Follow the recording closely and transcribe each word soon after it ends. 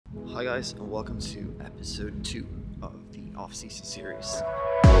Hi guys, and welcome to episode 2 of the off-season series.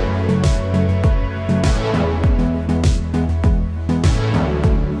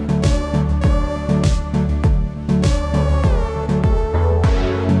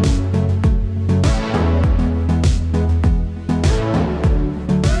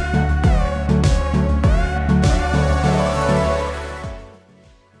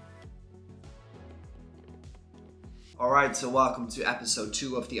 Alright, so welcome to episode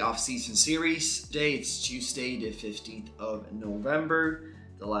 2 of the off-season series. Today it's Tuesday the 15th of November.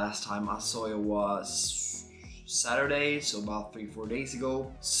 The last time I saw you was Saturday, so about 3-4 days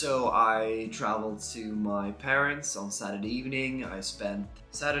ago. So I traveled to my parents on Saturday evening. I spent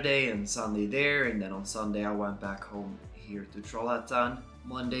Saturday and Sunday there, and then on Sunday I went back home here to Trollhättan.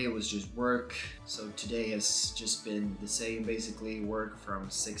 Monday was just work, so today has just been the same, basically work from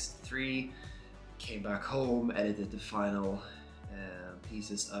 6 to 3. Came back home, edited the final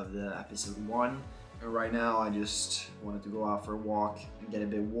pieces of the episode 1, and right now I just wanted to go out for a walk and get a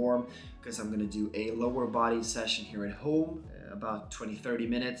bit warm because I'm gonna do a lower body session here at home, about 20-30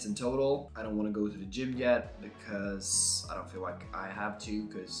 minutes in total. I don't want to go to the gym yet because I don't feel like I have to,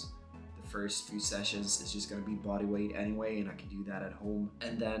 because the first few sessions is just gonna be body weight anyway, and I can do that at home.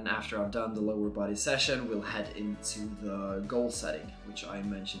 And then after I've done the lower body session, we'll head into the goal setting, which I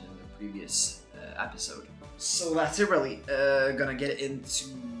mentioned in the previous episode. So that's it really. Gonna get into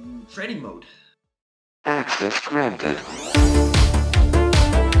training mode. Access granted.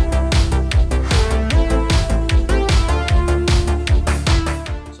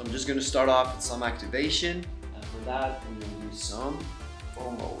 So I'm just gonna start off with some activation, and for that I'm gonna do some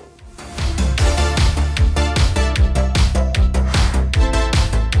foam rolling.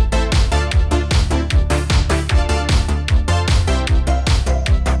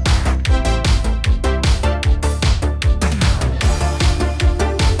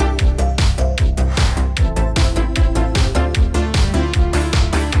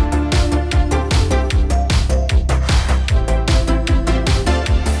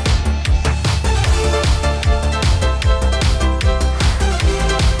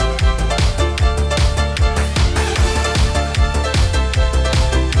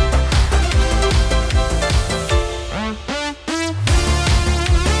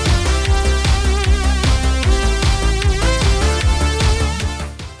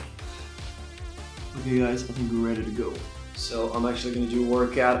 Okay guys, I think we're ready to go. So I'm actually going to do a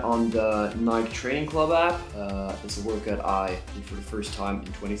workout on the Nike Training Club app. It's a workout I did for the first time in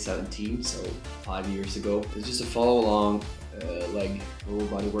 2017, so 5 years ago. It's just a follow along leg lower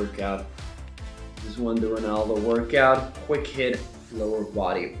body workout. This one, the Ronaldo workout, quick hit lower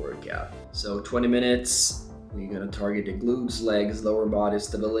body workout. So 20 minutes. We're gonna target the glutes, legs, lower body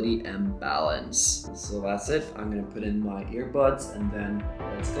stability and balance. So that's it. I'm gonna put in my earbuds and then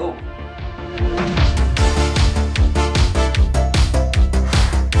let's go.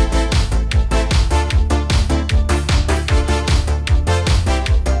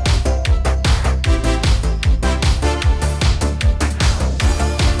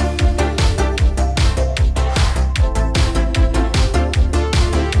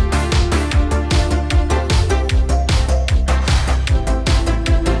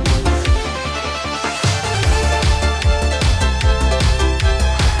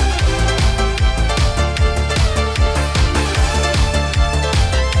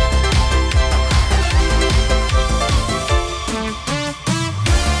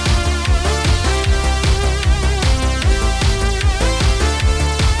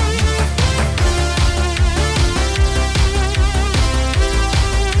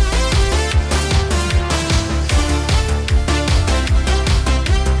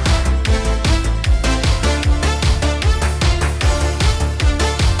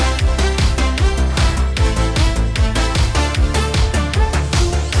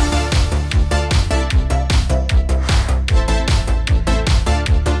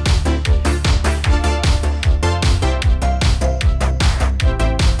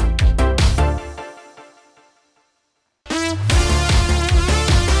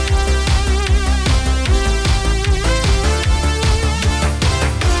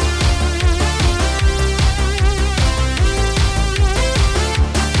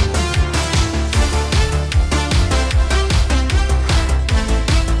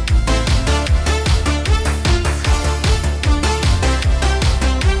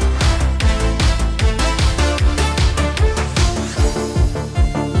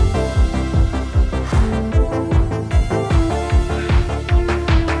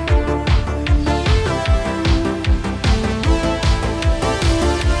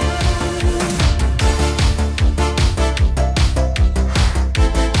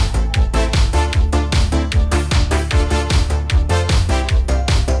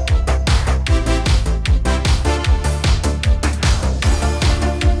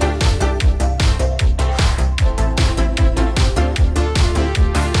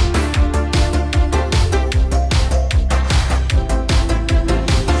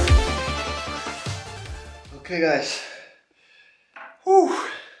 guys. Whew.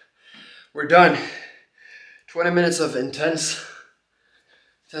 We're done. 20 minutes of intense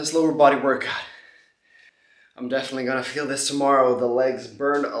lower body workout. I'm definitely gonna feel this tomorrow. The legs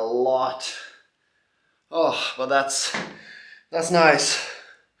burned a lot. Oh, but that's nice.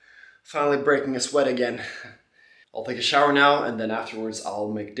 Finally breaking a sweat again. I'll take a shower now, and then afterwards I'll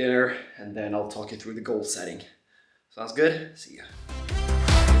make dinner, and then I'll talk you through the goal setting. Sounds good? See ya.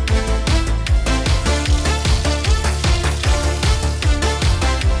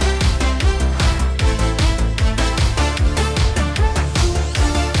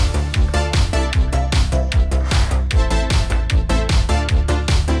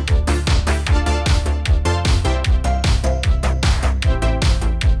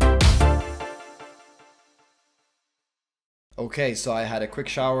 Okay, so I had a quick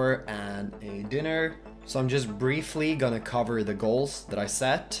shower and a dinner. So I'm just briefly gonna cover the goals that I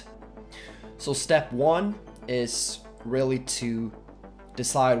set. So step one is really to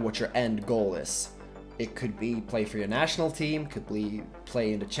decide what your end goal is. It could be play for your national team, could be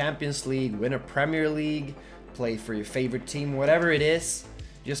play in the Champions League, win a Premier League, play for your favorite team, whatever it is.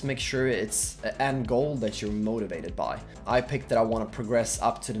 Just make sure it's an end goal that you're motivated by. I picked that I want to progress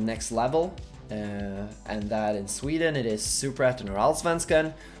up to the next level. And that in Sweden it is Superettan or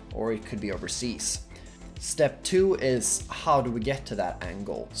Allsvenskan, or it could be overseas. Step two is how do we get to that end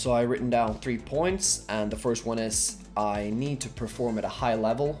goal? So I've written down 3 points, and the first one is I need to perform at a high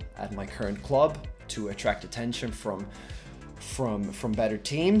level at my current club to attract attention from better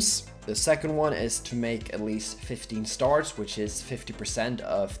teams. The second one is to make at least 15 starts, which is 50%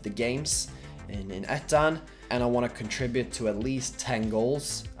 of the games in Ettan, and I want to contribute to at least 10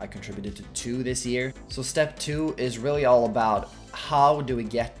 goals. I contributed to 2 this year. So step 2 is really all about how do we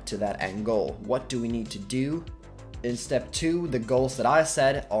get to that end goal? What do we need to do? In step 2, the goals that I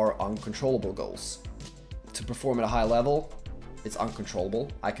said are uncontrollable goals. To perform at a high level, it's uncontrollable.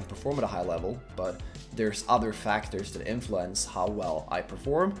 I can perform at a high level, but there's other factors that influence how well I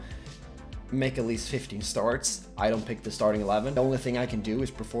perform. Make at least 15 starts. I don't pick the starting 11. The only thing I can do is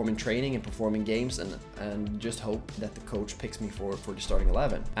perform in training and perform in games and just hope that the coach picks me for the starting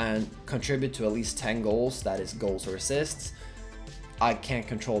 11. And contribute to at least 10 goals, that is goals or assists. I can't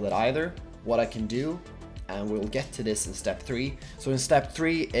control that either. What I can do, and we'll get to this in step 3. So in step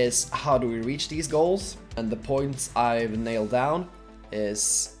 3 is how do we reach these goals? And the points I've nailed down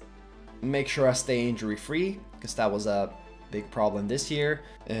is make sure I stay injury free, because that was a big problem this year.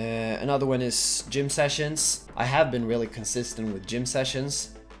 Another one is gym sessions. I have been really consistent with gym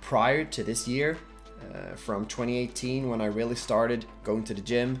sessions prior to this year, from 2018 when I really started going to the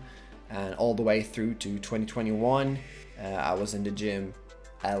gym, and all the way through to 2021. I was in the gym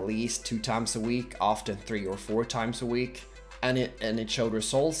at least 2 times a week, often 3 or 4 times a week, and it showed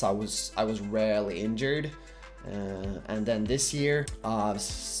results. I was rarely injured. And then this year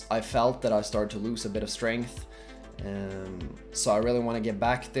I felt that I started to lose a bit of strength. So I really want to get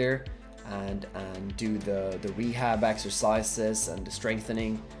back there and do the rehab exercises and the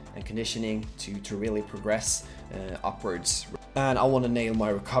strengthening and conditioning to really progress upwards. And I want to nail my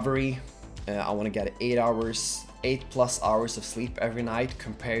recovery. I want to get 8+ hours of sleep every night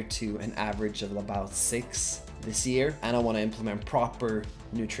compared to an average of about 6 this year. And I want to implement proper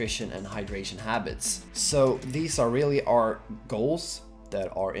nutrition and hydration habits. So these are really our goals that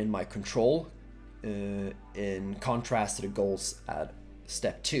are in my control, in contrast to the goals at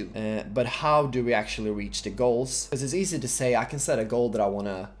step 2. But how do we actually reach the goals? Because it's easy to say I can set a goal that I want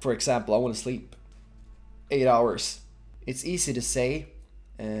to, for example, I want to sleep 8 hours. It's easy to say,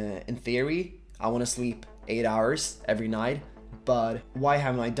 in theory, I want to sleep 8 hours every night, but why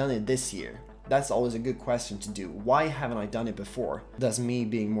haven't I done it this year? That's always a good question to do. Why haven't I done it before? Does me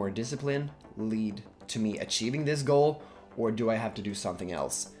being more disciplined lead to me achieving this goal, or do I have to do something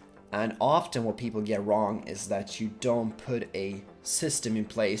else? And often what people get wrong is that you don't put a system in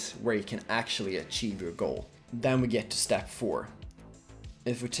place where you can actually achieve your goal. Then we get to step 4.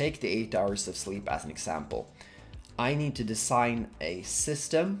 If we take the 8 hours of sleep as an example, I need to design a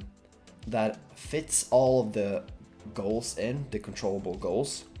system that fits all of the goals in, the controllable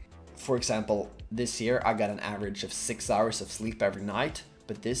goals. For example, this year I got an average of 6 hours of sleep every night,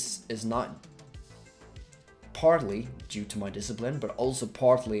 but this is not partly due to my discipline, but also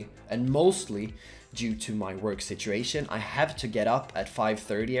partly and mostly due to my work situation. I have to get up at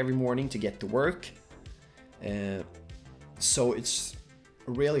 5:30 every morning to get to work, so it's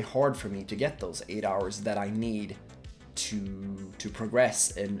really hard for me to get those 8 hours that I need to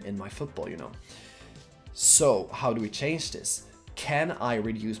progress in my football, you know. So how do we change this? Can I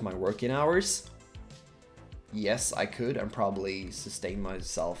reduce my working hours? Yes, I could, and probably sustain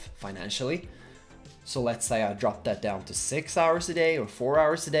myself financially. So let's say I drop that down to 6 hours a day or 4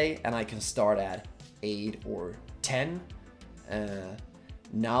 hours a day, and I can start at 8 or 10.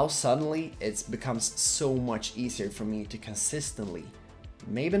 Now suddenly it becomes so much easier for me to consistently,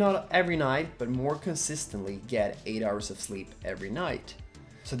 maybe not every night, but more consistently get 8 hours of sleep every night.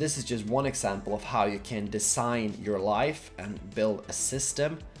 So this is just one example of how you can design your life and build a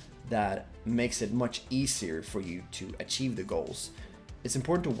system that makes it much easier for you to achieve the goals. It's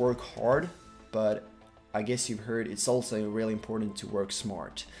important to work hard, but I guess you've heard it's also really important to work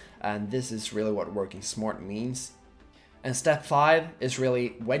smart. And this is really what working smart means. And step 5 is really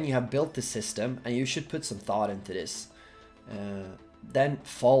when you have built the system, and you should put some thought into this. Then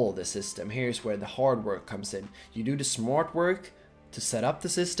follow the system. Here's where the hard work comes in. You do the smart work to set up the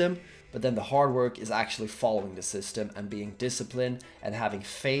system, but then the hard work is actually following the system and being disciplined and having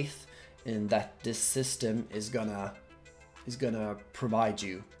faith in that this system is gonna provide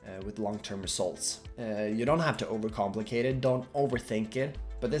you with long-term results. You don't have to overcomplicate it, don't overthink it,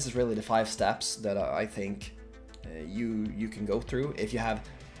 but this is really the 5 steps that I think you can go through. If you have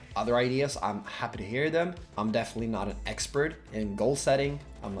other ideas, I'm happy to hear them. I'm definitely not an expert in goal setting.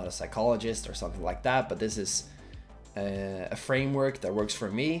 I'm not a psychologist or something like that, but this is a framework that works for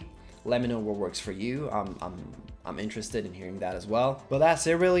me. Let me know what works for you. I'm interested in hearing that as well. But that's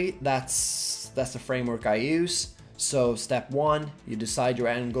it really. That's the framework I use. So step 1, you decide your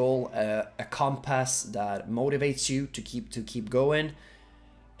end goal, a compass that motivates you to keep going.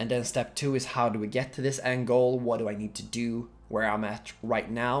 And then step 2 is how do we get to this end goal? What do I need to do where I'm at right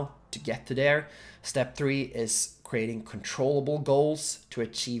now to get to there? Step 3 is creating controllable goals to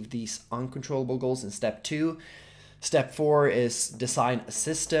achieve these uncontrollable goals in step 2. Step 4 is design a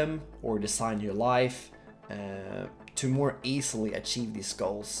system or design your life to more easily achieve these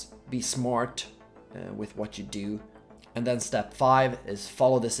goals. Be smart with what you do. And then step 5 is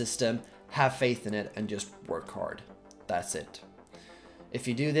follow the system, have faith in it, and just work hard. That's it. If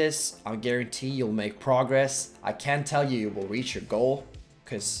you do this, I guarantee you'll make progress. I can't tell you will reach your goal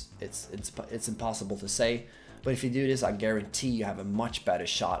because it's impossible to say. But if you do this, I guarantee you have a much better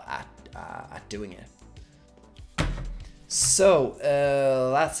shot at doing it. So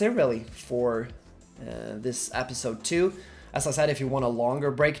that's it really for this episode 2. As I said, if you want a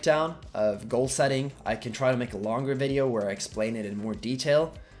longer breakdown of goal setting, I can try to make a longer video where I explain it in more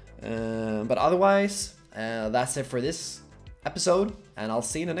detail. But otherwise, that's it for this episode, and I'll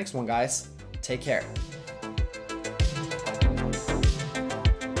see you in the next one, guys. Take care.